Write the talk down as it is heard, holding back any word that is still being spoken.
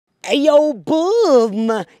Yo,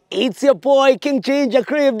 boom! It's your boy King Ginger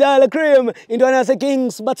Cream, Dollar Cream. Indwana se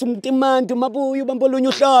Kings, batumtimandi mabuyu bambolunya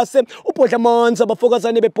uhlase. Upodla monza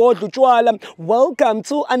bafokazane bepodla utshwala. Welcome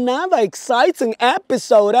to another exciting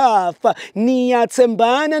episode of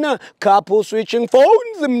NIYATHEMBANA NA, couple switching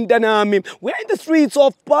phones mntanami. We're in the streets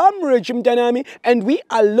of Palmridge mntanami, and we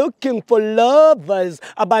are looking for lovers.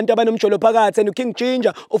 Abantu abanomjolo phakathi, and King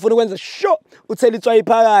Ginger ufuna ukwenza sho uthela itswayi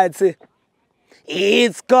phakathi.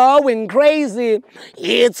 It's going crazy.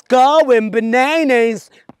 It's going bananas.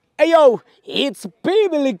 Ayo, it's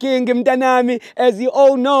Kimberly King mntanami. As you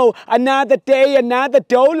all know, another day, another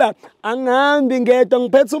dollar. Angambi ngedwa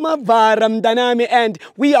ngiphethe umavara mntanami, and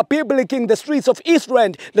we are Kimberly King, the streets of East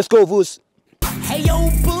Rand. Let's go, Vusi. Hey yo,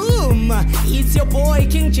 boom! It's your boy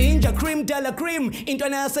King Ginger Cream, Dollar Cream.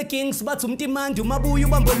 Indwana se Kings, batumtimandi mabuyu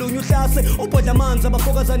bambolunya uhlase. Upodla manza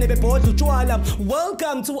bafokazane bepodla utshwala.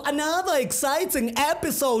 Welcome to another exciting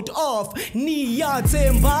episode of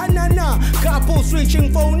NIYATHEMBANA NA, couple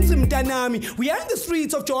switching phones mntanami. We are in the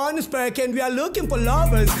streets of Johannesburg and we are looking for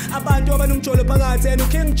lovers. Abantu abanomjolo phakathi,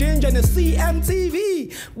 and King Ginger na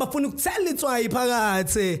CMTV bafuna ukuthela itswayi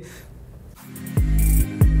phakathi.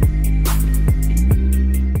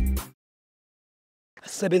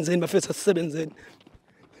 Sebenzeni bafethu sebenzeni.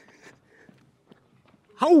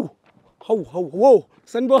 Hawu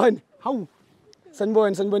sanibona. Hawu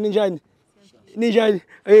sanibona ninjani? Ninjani?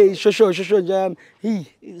 Hey shosho njami.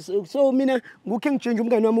 So mina nguKing Ginger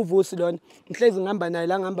umngane wami uVusi lona. Ngihlezi ngihamba naye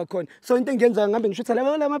la ngihamba khona. So into engiyenza ngihambe ngishutha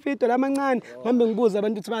la mapito lamancane. Ngihambe ngibuza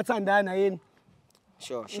abantu ukuthi bayathandana yini.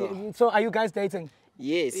 Sure. So are you guys dating?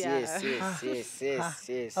 Yes.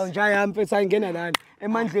 Awunjaya mfethu ayingena lana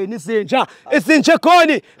emandleni izinja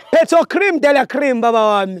khona phetho cream Dollar Cream baba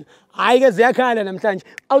wami. Hayi ke ziyakhala namhlanje.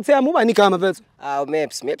 Awuthe yami ubani igama mfethu?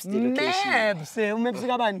 Maps the location. Maps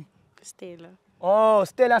kabani? Stella. Oh,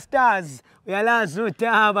 Stella Stars. Uyalazi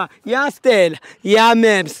udaba. Ya Stella, ya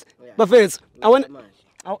Maps. Bafethu,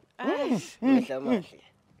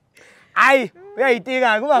 Ay,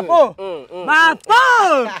 uyayitika kuba fo.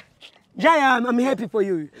 Bafo. Jaya, I'm happy for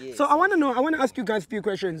you. Yes. So I want to ask you guys a few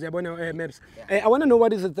questions. Maps. I want to know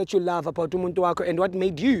what is it that you love about umuntu wako and what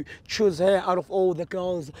made you choose her out of all the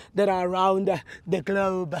girls that are around the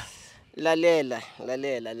globe. Lalela,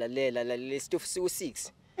 stuff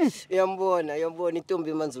 6. Uyambona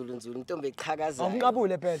intombi manzulu intombi eqhakaza.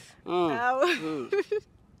 Awuqabule phela.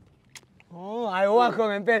 Oh, ayowakho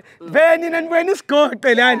ngempela. Veni nanibona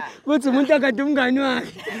isigoqe lana. Kuthi umuntu akade umngani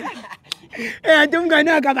wakhe.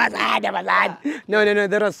 No,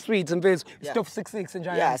 there are streets and places. Stuff 66 and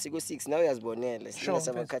yeah, 6 now uyazibonela.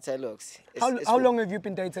 Sina catalogs. How long have you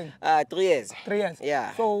been dating? 3 years. 3 years.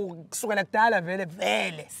 Yeah. So kusukela kudala vele.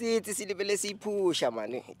 Sithi silibele siphusha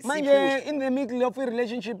man. Manje in the middle of a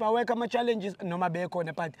relationship awekho ama challenges noma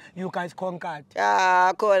bekhona, but you guys conquered.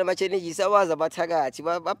 Khona ama challenges awazi abathakathi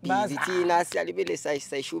babhizi thina siyalibele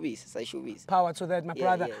sayishubisa. Power to that, my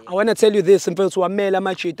brother. I want to tell you this, mfethu wamela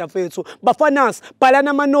amachita mfethu. Bafanas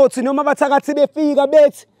bhalana ama notes noma abathakathi befika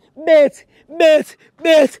bet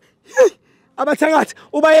abathakathi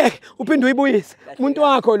ubayeke uphinde uyibuyise umuntu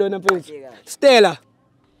wakho lona mfethu. Stella,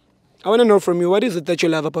 I want to know from you, what is it that you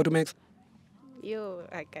love about Max? Yo,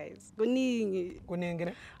 guys. Kuningi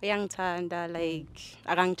ne? Uyangithanda, like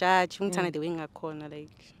akangijudge, ungithanda the way ngakhona,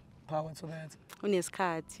 like power to that.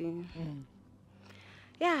 Unesikhathi.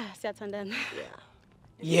 Yeah, siyathandana.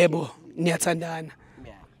 Yebo, niyathandana.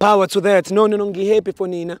 Power to that. No, I'm happy for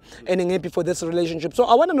Nina and I'm happy for this relationship. So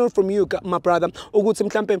I want to know from you, my brother,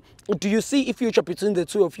 do you see a future between the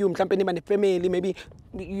two of you? Family, maybe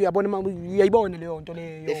you are born.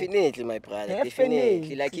 Definitely, my brother.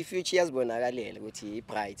 Definitely. Like if future is born,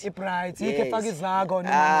 bright.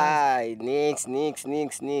 Next.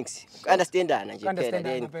 Understand that?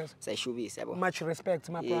 Much respect,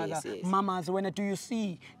 my brother. Yes. Mamas, when do you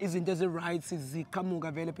see? Isn't there a right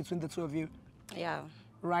between the two of you? Yeah.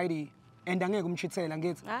 Righty. And angeke umchithela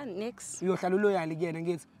ngithi. Next. Uyohlala uloyal kuyena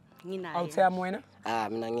ngithi. Nginayo. Awuthami wena?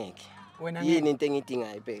 Mina ngeke. Wena yini into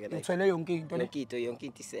engidingayo ibheke la. Uthwele yonke into le. Yonke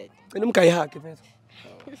into iset. Cela umgayi hug mfethu.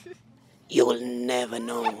 You'll never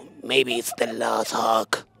know. Maybe it's the last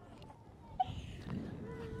hug.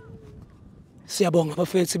 Siyabonga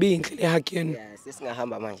bafethu biyinhle le hug yenu. Yes,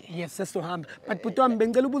 sesingahamba manje. Yes, sesihamba. But butwami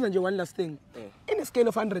bengicela ubuza nje one last thing. In a scale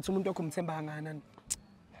of 100 umuntu wakho umthemba kangakanani?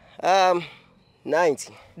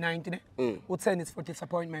 90. 90 ne? 10 is for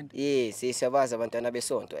disappointment. Yes, siyabaza abantwana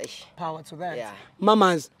besonto. Power to that. Yeah.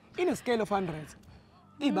 Mamas, in a scale of 100,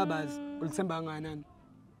 ibabas ulithemba kangakanani?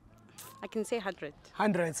 I can say 100.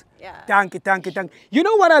 100. Yeah. Thank you. You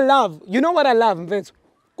know what I love? Mfethu?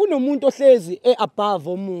 kunomuntu ohlezi above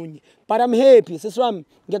omunye. But I'm happy. Siswami,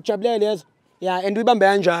 ngiyakujabulela yazi. Yeah, and we bambe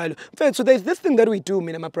kanjalo. So there's this thing that we do,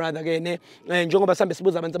 mina my brother, again, njengoba sambe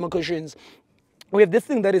sibuza abantu ama questions. We have this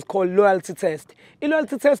thing that is called loyalty test. A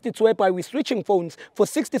loyalty test is whereby we're switching phones for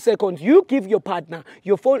 60 seconds. You give your partner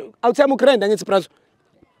your phone. I'll tell you, Ukraine, and it's prazo.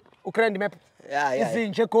 Ukraine map. Yeah.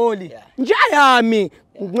 Izinje goli. Njayami.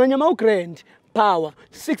 Nganyama Ukraine. Power.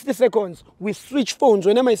 60 seconds. We switch phones.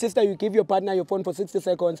 Whenever my sister, you give your partner your phone for 60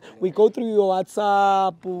 seconds. We go through your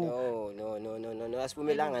WhatsApp. No.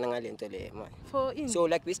 Asivumelanga ngalento le man. So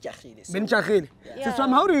like bisijahile. Benijahile. So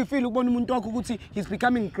how do you feel ukubona umuntu wakho ukuthi he's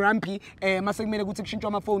becoming grumpy mase kumele ukuthi kushintshwe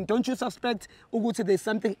ama phone? Don't you suspect ukuthi there's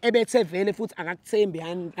something ebethe vele futhi akakuthembi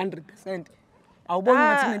 100%? Awuboni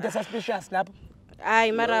ngathi into suspicious lapho?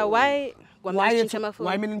 Hayi mara why kwamashintshwa ama phone?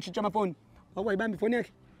 Why mina ngishintshwa ama phone? Awuyibambi phone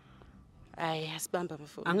yakhe? Hayi asibamba ama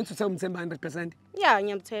phone. Angithi uthemba 100%? Yeah,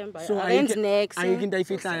 ngiyamthemba. So Ayenzi next. Ayike into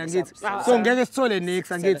ayifihlayo ngithi. So ngeke sithole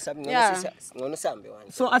next angithi. Ngono sambe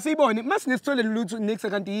wani. So asibone masingesithole lutho next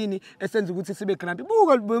kanti yini esenza ukuthi sibe grumpy.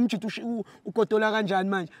 Buka bomjithu ugodola kanjani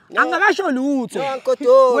manje? Angakasho lutho.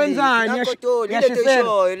 Angigodoli. Wenzani? Angigodoli. Into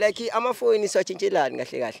eshoyo like amafoni siwatshintshelani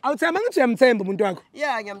kahle. Awuthemba ngithi uyamthemba umuntu wakho?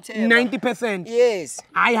 Yeah, ngiyamthemba. 90%. Yes.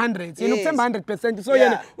 Hayi 100. Yena uthemba 100%. So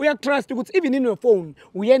yena uyakutrust ukuthi even in your phone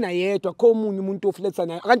uyena yedwa kho omunye umuntu ofletha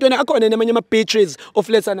naye. Kanti wena akhona namanye ama batteries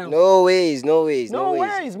ofletha nawo. No ways,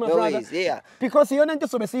 my brother. Yeah. Because yona into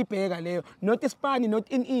sobe siyibheka leyo. Not ispani, not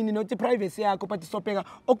in, not privacy yakho, but sobheka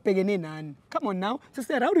okubhekene nani. Come on now.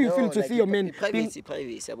 Sister, how do you feel to see your man? Privacy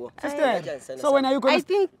yabo. Sister, so when are you going? I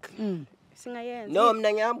think singayenza. No,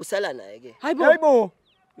 mina ngihambusala naye ke. Hayibo.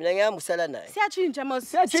 Mina ngihambusala naye. Siyatshintsha mos.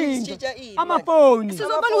 Siyachinja. Amafoni.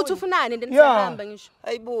 Sizobona ukuthi ufunani then siyahamba ngisho.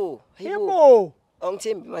 Hayibo.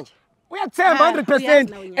 Angithembi manje. Uyakuthemba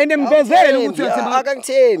 100% and emvezele ukuthi uyathemba.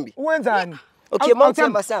 Akangithembi. Uwenzani? Okay,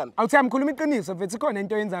 mawuthemba sami. Awuthemba khuluma iqiniso mfethu khona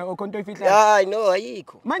into yenzayo okho into oyifihlayo. Hayi no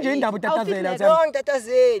ayikho. Manje indaba utatazela awuthemba. No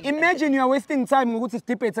ngitatazeli. Imagine you are wasting time ngokuthi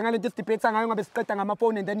sidebate ngalento sidebate ngayo ngabe siqeda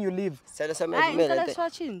ngama-phone and then you leave. Sala sami ngivumela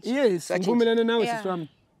nto. Yes, ngivumelana nawe siswami.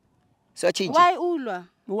 Siyachinja. Why ulwa?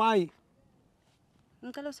 Why?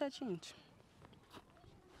 Ngicela usiyachinja.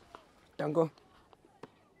 Danko.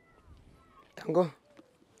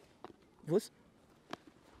 Vusi.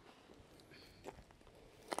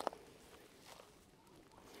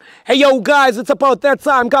 Hey yo guys, it's about that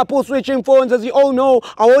time. Couple switching phones, as you all know.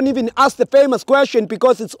 I won't even ask the famous question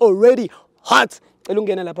because it's already hot.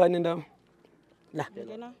 Elungena lapha nendawo.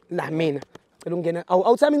 La mina. Elungena.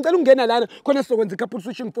 Awuthami ngicela ungena lana khona sizokwenza couple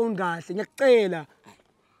switching phone kahle. Ngiyakucela.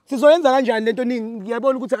 Sizoyenza kanjani lento ningi?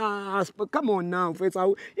 Ngiyabona ukuthi come on now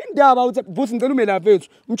mfethu. Indaba uthi Vusi ngicela ume lapha mfethu.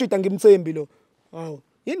 Umjida ngimthembi lo. Hawu.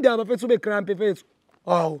 Indaba mfethu ube grumpy mfethu.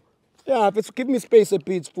 Hawu. Yeah, but give me space a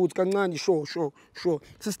bit, food. Kancane, sure.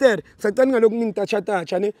 Sister, sacani ngalokhu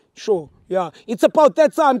ningitacha ne? Sure. Yeah. It's about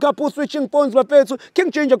that time. Couple switching phones bafethu. King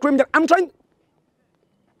change a cream. I'm trying.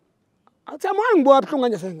 I'll tell you ngibo abhlungu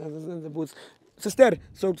kanje senze boots. Sister,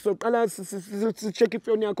 so qala check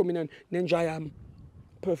ifoni yakho mina nenja yami.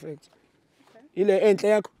 Perfect. Ile enhle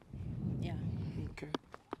yakho? Yeah. Okay.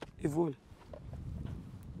 Ivule.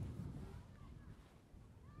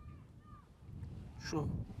 Sure.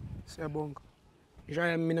 Siyabonga.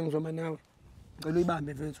 Njaya mina ngizoma nawe. Ngicela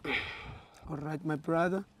uyibambe mfethu. All right my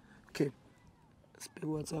brother. Okay. Sibheke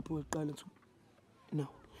WhatsApp weqala to. No.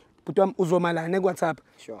 But uzoma la ne WhatsApp.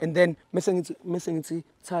 Sure. And then mase ngithi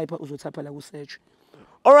type uzotype la ku search.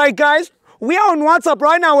 All right guys, we are on WhatsApp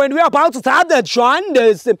right now and we are about to type that John.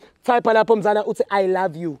 There's type lapho mzala uthi I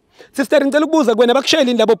love you. Sister ngicela ukubuza kuwena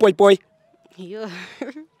bakushayela indaba boy. Yo.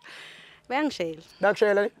 Bayangishayela.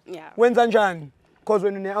 Bakushayela? Yeah. Wenza njani? Because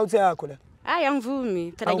when une out yakho la. Hayi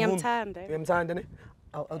angivumi, phela ngiyamthanda. Ngiyamthanda ne?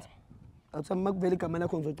 Awuthi makuvela igama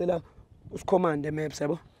lakho ngizocela usicommand maps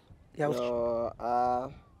yabo. No,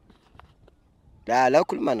 la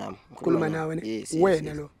ukhuluma nami. Ukhuluma nawe ne? Yes.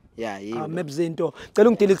 Wena lo. Yeah, yebo. Maps into. Cela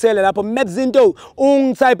ungidilitisele lapho maps into.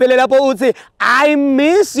 Ungitypele lapho uthi I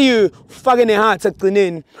miss you. Ufake ne heart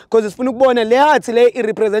ekugcineni. Because sifuna ukubona le heart le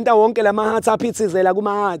irepresenta wonke lama hearts aphithizela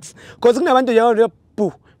kuma hearts. Because kunabantu nje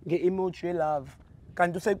bu nge-emoji ye love.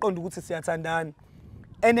 Kanti useqonda ukuthi siyathandana.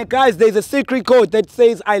 And guys, there's a secret code that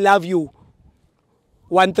says I love you.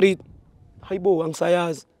 13. Hayibo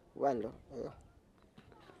angisayazi. One lo.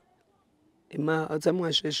 Ima athi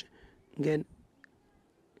mngasheshe ngene.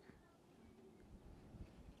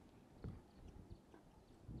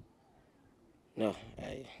 No,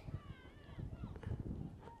 hayi.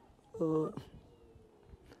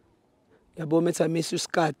 Yabo methi I miss you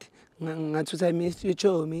Scott. Ngathi uthi I miss you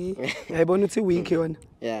Chomi. Yayibona uthi week yona.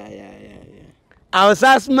 Yeah.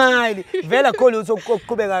 Awusasmile. Vela khona ukuthi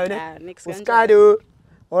okuqhubekayo ne. Next Uskado.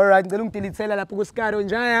 Alright, ngicela ungidilithela lapho kuskado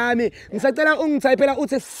nja yami. Ngisacela ungithayipela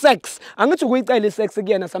uthi sex. Angithi ukuyicela sex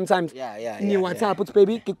kuyena sometimes. Ni WhatsApp uthi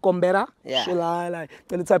baby ngikombera. Shilala.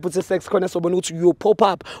 Cela type uthi sex khona sobona ukuthi you pop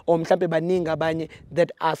up or mhlambe baningi abanye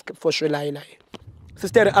that ask for shilala.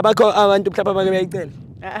 Sister, abakho abantu mhlawumbe abake bayicela.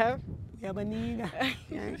 Yabaninga.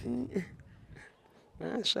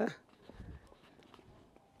 Masha.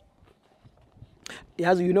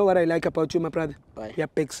 Yes, you know what I like about you, my brother? You're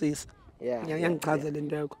big sis. Yangichaza le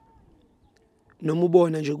nto yakho. Noma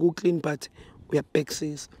ubona nje ku clean but uya big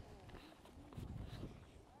sis.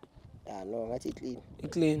 No, ngathi clean.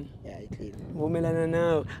 Clean. Yeah, clean. Vumelana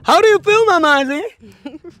nawe. How do you feel, mamazi?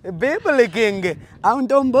 People king.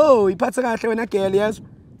 Awuntombo, iphatha kahle wena girl, yes.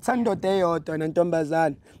 Sandoda eyodwa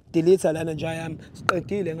nentombazana. Delete lana nje yami.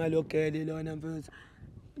 Siqedile ngalo girl lona mfethu.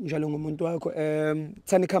 Njalo ngumuntu wakho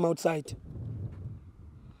thani come outside.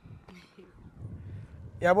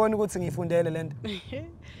 Yabona ukuthi ngifundele lento.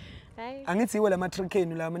 Hayi. Angithi iwe la matric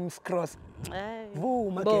enu la ama cross. Hayi.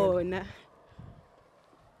 Vuma bona.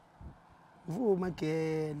 Vuma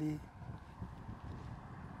geli.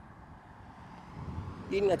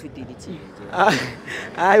 Yini ngathi udelete?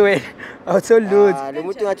 Hayi wena, awutholutho. Lo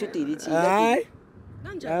muntu ngathi udelete. Hayi.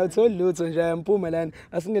 Kanjani? Awutholutho nje yampuma lana.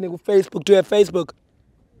 Asingene ku Facebook, to Facebook.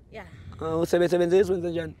 Yeah. Usebenzisa wenze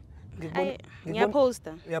njani?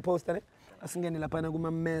 Ngiyaposta. Uyaposta ne? Asingene lapha na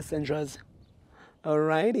kuma messengers.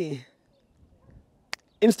 Alrighty.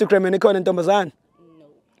 Instagram yena ikhona ntombazana?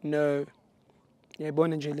 No.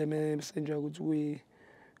 Yayibona nje le messenger ukuthi uyi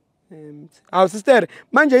awu sister,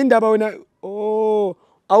 manje indaba wena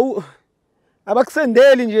awu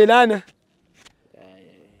abakusendeli nje lana.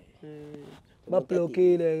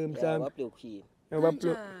 Bablokile mhlawumbe. Bablokile.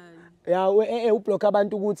 Bablock. Yeah, ublock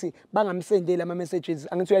abantu ukuthi bangamsendeli ama messages.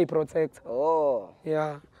 Angithi uyayiprotect.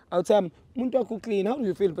 Yeah. Awuthami umuntu wakho clean. How do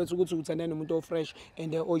you feel bese ukuthi uthandana nomuntu ofresh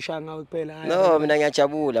and oyishaya ngawe kuphela? No, mina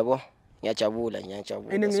ngiyajabula bo. Ngiyajabula.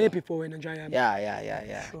 And ngihappy for wena nje yami.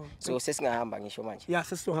 Yeah. So sesingahamba ngisho manje. Yeah,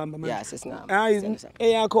 sesizohamba manje. Yeah, sesingahamba. Hayi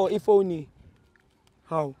eyakho iphone.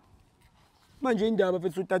 How? Manje indaba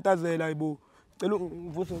mfethu utatazela ayibo. Cela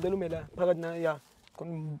Vusi ngicela ume la phakathi na yeah.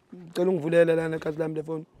 Ngicela ungivulele lana ekhasi lami le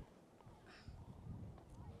phone.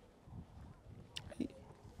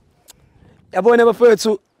 Yabona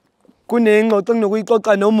bafethu kunengxoxo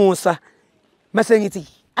nginokuyixoxa noMusa. Mase ngithi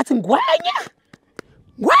athi ngwanya.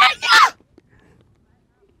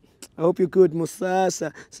 I hope you're good,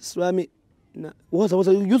 Musasa. Siswami. What's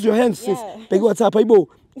use your hands, sis. Beg WhatsApp, ayibo.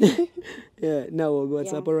 Yeah, now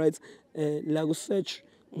WhatsApp, all right. La go search.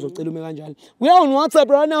 Ngizocela ume kanjalo. We are on WhatsApp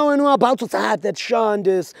right now and we're about to type that Sean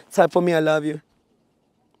this. Type for me, I love you.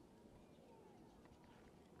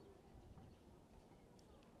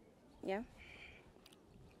 Yeah.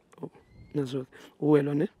 Nazo.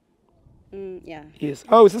 Uwelo ne? Yeah. Yes.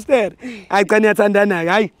 Oh, sister. Hayi cha niyathandana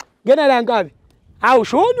hayi. Ngena la Nkabi. Hawu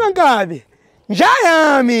shonwa Nkabi.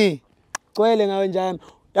 Njayami. Kwele ngawe njami.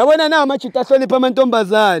 Yabona na amajita ahlonipha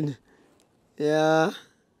amantombazane. Yeah.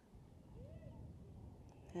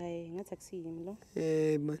 Hayi ngathi akusiyimi lo.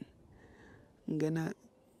 Man. Ngena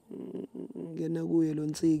kuye lo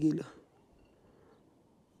nsiki lo.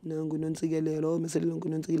 Nangu nontsikelelo, meselelo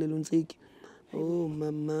nontsikelelo nsiki. Oh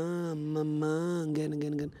mama, ngena.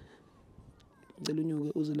 Ngicela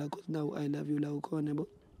unyuke uze la cause now I love you la ukhona yabo.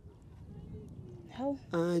 How?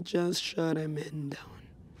 I just shut a man down.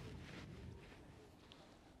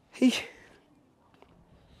 Hey.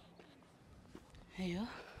 Hayo.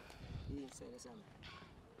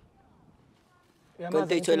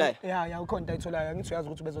 Konta itholayo. Yeah, ukhonta itholayo. Ngithi uyazi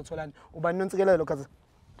ukuthi bezotholana. Ubani nontsikelelo kaze?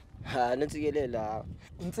 Nontsikelela.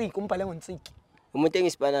 Unsiki, umbhale ngonsiki. Umuntu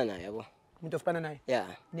engisipana naye yabo. Umuntu ofana naye? Yeah.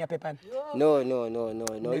 Niyaphepana? No.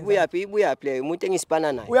 Ibuyaphi umuntu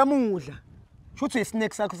engisipana naye. Uyamudla. Shuthi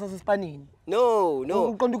isnack sakho sasesipanini. No.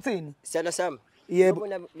 Uqonda ukuthini? Sala sami. Yebo.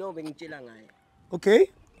 Lo bengitshela ngaye.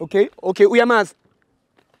 Okay, uyamazi.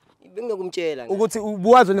 Bengizokumtshela. Ukuthi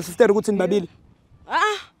ubuwazi nesister ukuthi nibabili.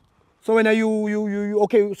 So wena you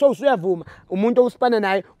okay, so uyavuma umuntu osipana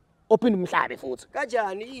naye ophinde umhlabe futhi.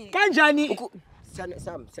 Kanjani? Sana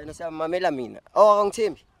sami mamela mina.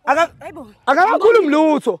 Angithembi. Akakakhulumi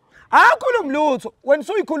lutho. Akakhulumi lutho. Wena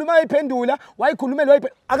soyikhuluma ayiphendula, wayikhulumela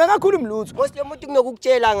akakakhulumi lutho. Most umuntu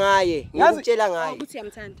kunokukutshela ngaye. Ngikutshela ngaye. Ukuthi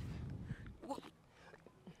uyamthanda.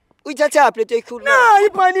 Uyithatha plate ekhuluma. Na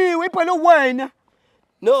ibhale wena.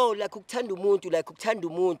 No, like ukuthanda umuntu.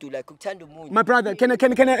 My brother, can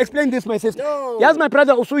I explain this my sister? No. Yes, my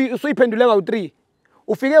brother usuyiphendule ka 3.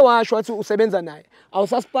 ufike washo wathi usebenza naye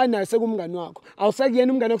awusasipani naye sekumngani wakho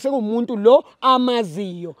awusakuyena umngani wakho sekumuntu lo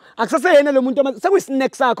amaziyo akusaseyena lo muntu amaziyo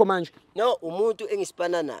sekuyisnack sakho manje no umuntu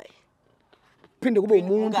engisipana naye phinde kube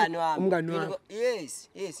umuntu umngani wakho yes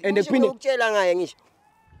and kuphinde ukutshela ngaye ngisho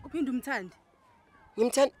Uphinde umthande.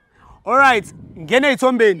 ngimthanda alright ngena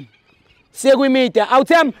ezithombeni siye kwimedia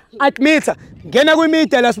awutham admitter ngena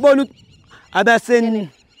kwimedia la sibona abasen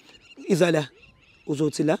izala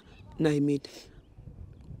uzothi la na imedia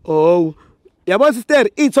oh yabo sister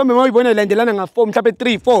ithombe mawuyibona ilandelana nga 4 mhlawumbe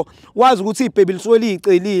 3 4 wazi ukuthi ibhebi lisuke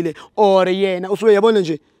licelile or yena usuke yabona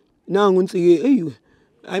nje nanga unsike eyiwe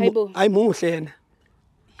hayi muhle yena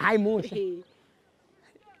hayi muhle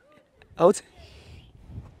awuthi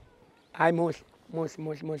hayi muhle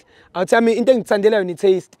awuthami into engithandelayo ni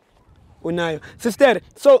taste unayo sister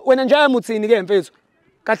so wena nje ayamuthini ke mfethu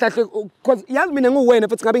kahlahle because yazi mina nguwena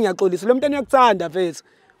futhi ngabe ngiyaxolisa lo muntu uyakuthanda mfethu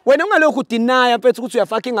wena ungalokhu deny mfethu ukuthi uya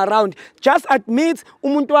fucking around just admit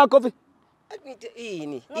umuntu wakho admit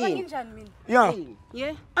ini Ngoba nginjani mina?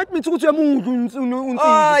 yeah admit ukuthi uyamuntu unsiza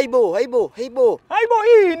hayibo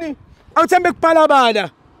ini awuthembe kuphalabala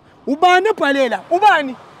ubani obhalela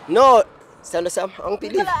ubani no sando sam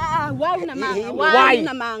angipilile Why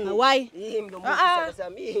unamanga? Why? yini lo muntu sando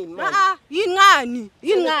sam yini man Yini ngani?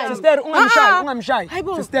 sister ungamshayi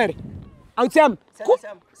sister awuthembe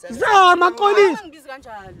zama xolisa Ngibizi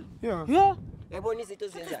kanjalo. yeah yabona izinto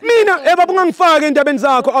zenza mina ebaba ungangifaka endabeni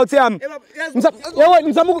zakho awuthami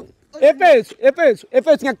ngizama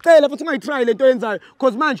efethu ngiyacela futhi ungayitry lento yenzayo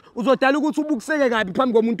because manje uzodala ukuthi ubukiseke kabi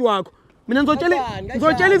phambi komuntu wakho mina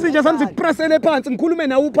ngizotshela izinja sami zikupressele phansi ngikhulume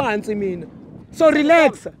nawe uphansi mina so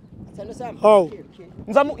relax sando sam hawu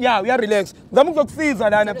ngizama uya relax ngizama ukuzokusiza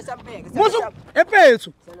lana musu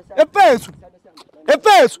efethu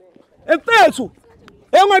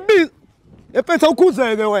engabizi efethu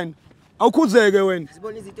awukhuzeke wena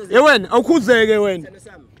sibona izinto wena awukhuzeke wena sando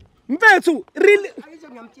sam mfethu really ayisho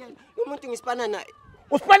ngiyamtshela umuntu ngisipana naye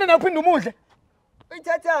usipane nawe uphinde umudle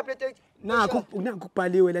uyithatha phethe nakho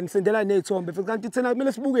kubhaliwe la ngisendela nezithombe futhi kanti thina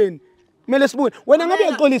kumele sibukeni wena ngabe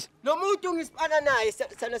uyaxolisa lo muntu ngisipana naye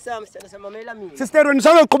sando sam mamela mina sister wena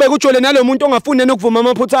usazoqhubeka ujole nalo muntu ongafuni nokuvuma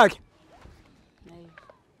amaphutha akhe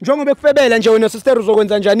njengoba ekufebela nje wena sister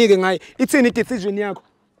uzokwenza njani ke ngaye ithini i-decision yakho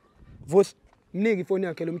Vusi mniki ifoni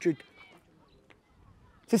yakhe lo mjudo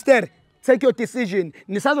sister take your decision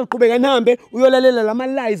nisazoqhubeka nihambe uyolalela lama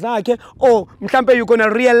lies akhe or mhlambe you gonna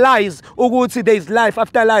realize ukuthi there is life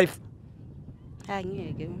after life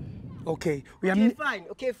Angeke. okay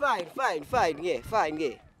fine yeah Fine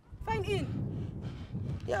in.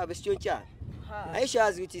 yeah besitshontsha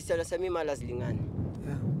ayishazi ukuthi sando sami imali azilingani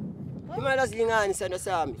imali azilingani sando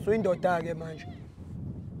sami so indoda ke manje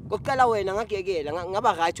kokuqala wena ngakuyekela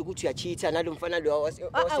ngaba right ukuthi uyacheata nalo mfana lo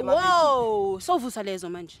Wow, so Vusa lezo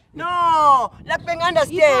manje. no like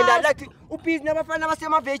bengunderstand like ubhizi nabafana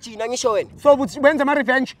basemavegina ngisho wena so uthi benza ama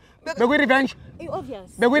revenge revenge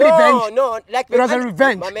Obvious. revenge no like it was a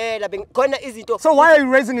revenge mamela khona izinto so why are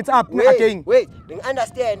you raising it up again wait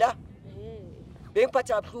bengunderstand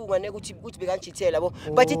bengiphatha abhlungu nekuthi bekanchithela yabo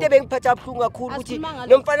but into bengiphatha abhlungu kakhulu ukuthi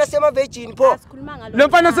lo mfana semavegini pho lo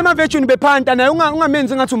mfana semavegini bephanta naye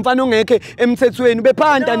ungamenzi ngathi umfana ongekhe emthethweni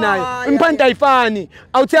bephanta naye imphanta ayifani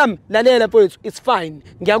awuthami lalela mfowethu it's fine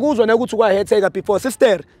ngiyakuzwa na ukuthi ukwahetheka before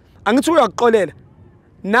sister angithi uyakuxolela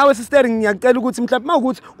nawe sister ngiyacela ukuthi mhlawumbe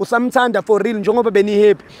mawukuthi usamthanda for real njengoba beni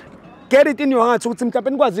happy get it in your heart ukuthi mhlawumbe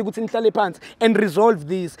nikwazi ukuthi nihlale phansi and resolve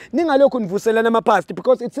this ningalokho nivuselana ama past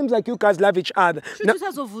because it seems like you guys love each other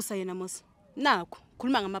usazovusa yena Musa nakho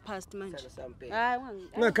khuluma ngama past manje hayi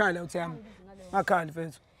ngakhala uthami ngakhala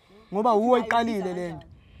mfethu ngoba uwe iqalile lento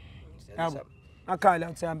yabo ngakhala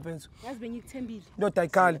uthami mfethu yazi bengikuthembile ndoda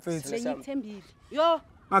ayikhala mfethu bengikuthembile yo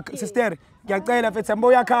sister ngiyacela mfethu mbo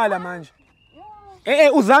uyakhala manje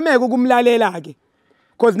uzameke ukumlalela ke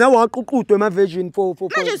because nawe waququdwe ema version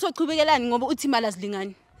 4 manje sochubekelani ngoba uthi imali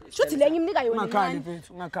azilingani shuthi le ngimnika yona ngakhali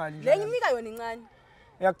mfethu ngakhali le ngimnika yona incane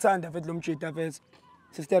uyakuthanda mfethu lo mjida mfethu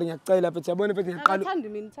sister ngiyacela mfethu yabona mfethu ngiyaqala uthanda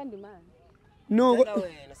mina uthanda imali no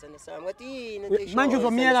wena sana sami ngathi yini manje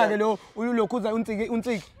uzomiyeka ke lo ulokhuza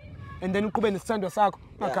unsiki and then uqhube nesithando sakho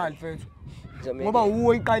ngakhali mfethu ngoba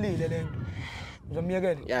uwe iqalile lento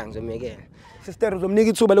uzomiyekela ngizomiyekela sister uzomnika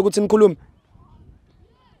ithuba lokuthi nikhulume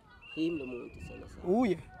yimi lo muntu sana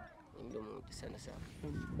uye yimi lo muntu sana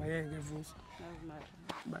sami bayeke Vusi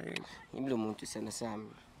bayeke yimi lo muntu sana sami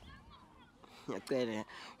ngiyacela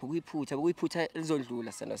ukuyiphutha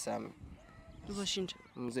lizodlula sana sami uzoshintsha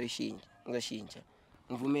ngizoshintsha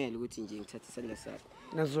ngivumele ukuthi nje ngithathe isandla sakho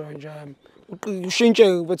nazwa njani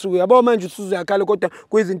ushintshe mfethu yabo manje usuzuyakhala kodwa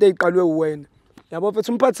kuyizinto eziqalwe uwena Yabo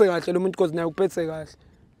mfethu umphathe kahle lo muntu because naye ukuphethe kahle.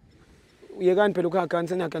 Uyekani phela ukhagani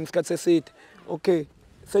senagani isikhathi eside. Okay.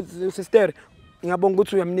 Sister, ngiyabonga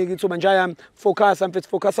ukuthi uyamnika ithuba nje yami focus mfethu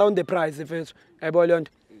focus on the prize mfethu. Yabo le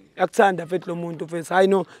nto. Yakuthanda mfethu lo muntu mfethu. Hayi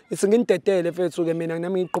no, isingindedele mfethu ke mina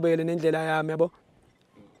nami ngiqhubekele nendlela yami yabo.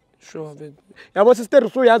 Sure mfethu. Yabo sister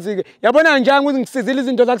usuyazi ke. Yabona njani ukuthi ngisizile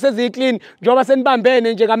izinto zakhe seziclean njengoba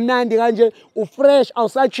senibambene nje kamnandi kanje ufresh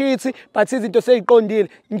awusachithi but izinto seyiqondile.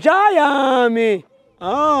 Njayami.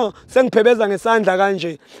 Ah, sengiphebeza ngesandla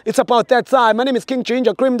kanje. It's about that time. My name is King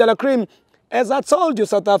Ginger Cream de la Cream. As I told you,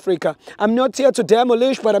 South Africa, I'm not here to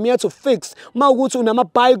demolish, but I'm here to fix. Mawukuthi unama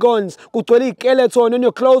bygones, kugcwele skeleton in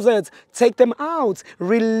your closet. Take them out.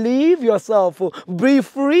 Relieve yourself. Be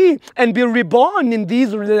free and be reborn in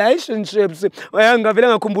these relationships.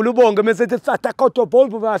 Ngavela ngakhumbula ubonge mesethi sata koto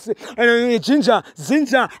bolbu basi. Ginger,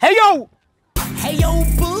 Zinja. Hey yo! Hey yo,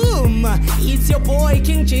 boom! It's your boy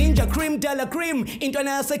King Ginger Cream de la Cream. Intwana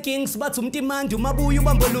yase Kings bathi umtimandi umabuya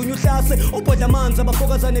ubambolunya uhlase ubhodla amanzi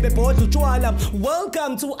abafokazane bebhodla utshwala.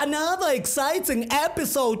 Welcome to another exciting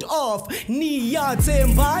episode of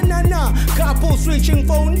NIYATHEMBANA NA. Couple switching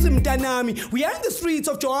phones mntanami. We are in the streets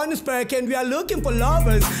of Johannesburg and we are looking for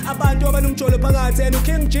lovers. Abantu abanomjolo phakathi and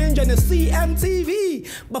King Ginger ne CMTV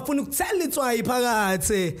bafuna ukuthela itswayi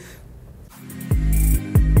phakathi.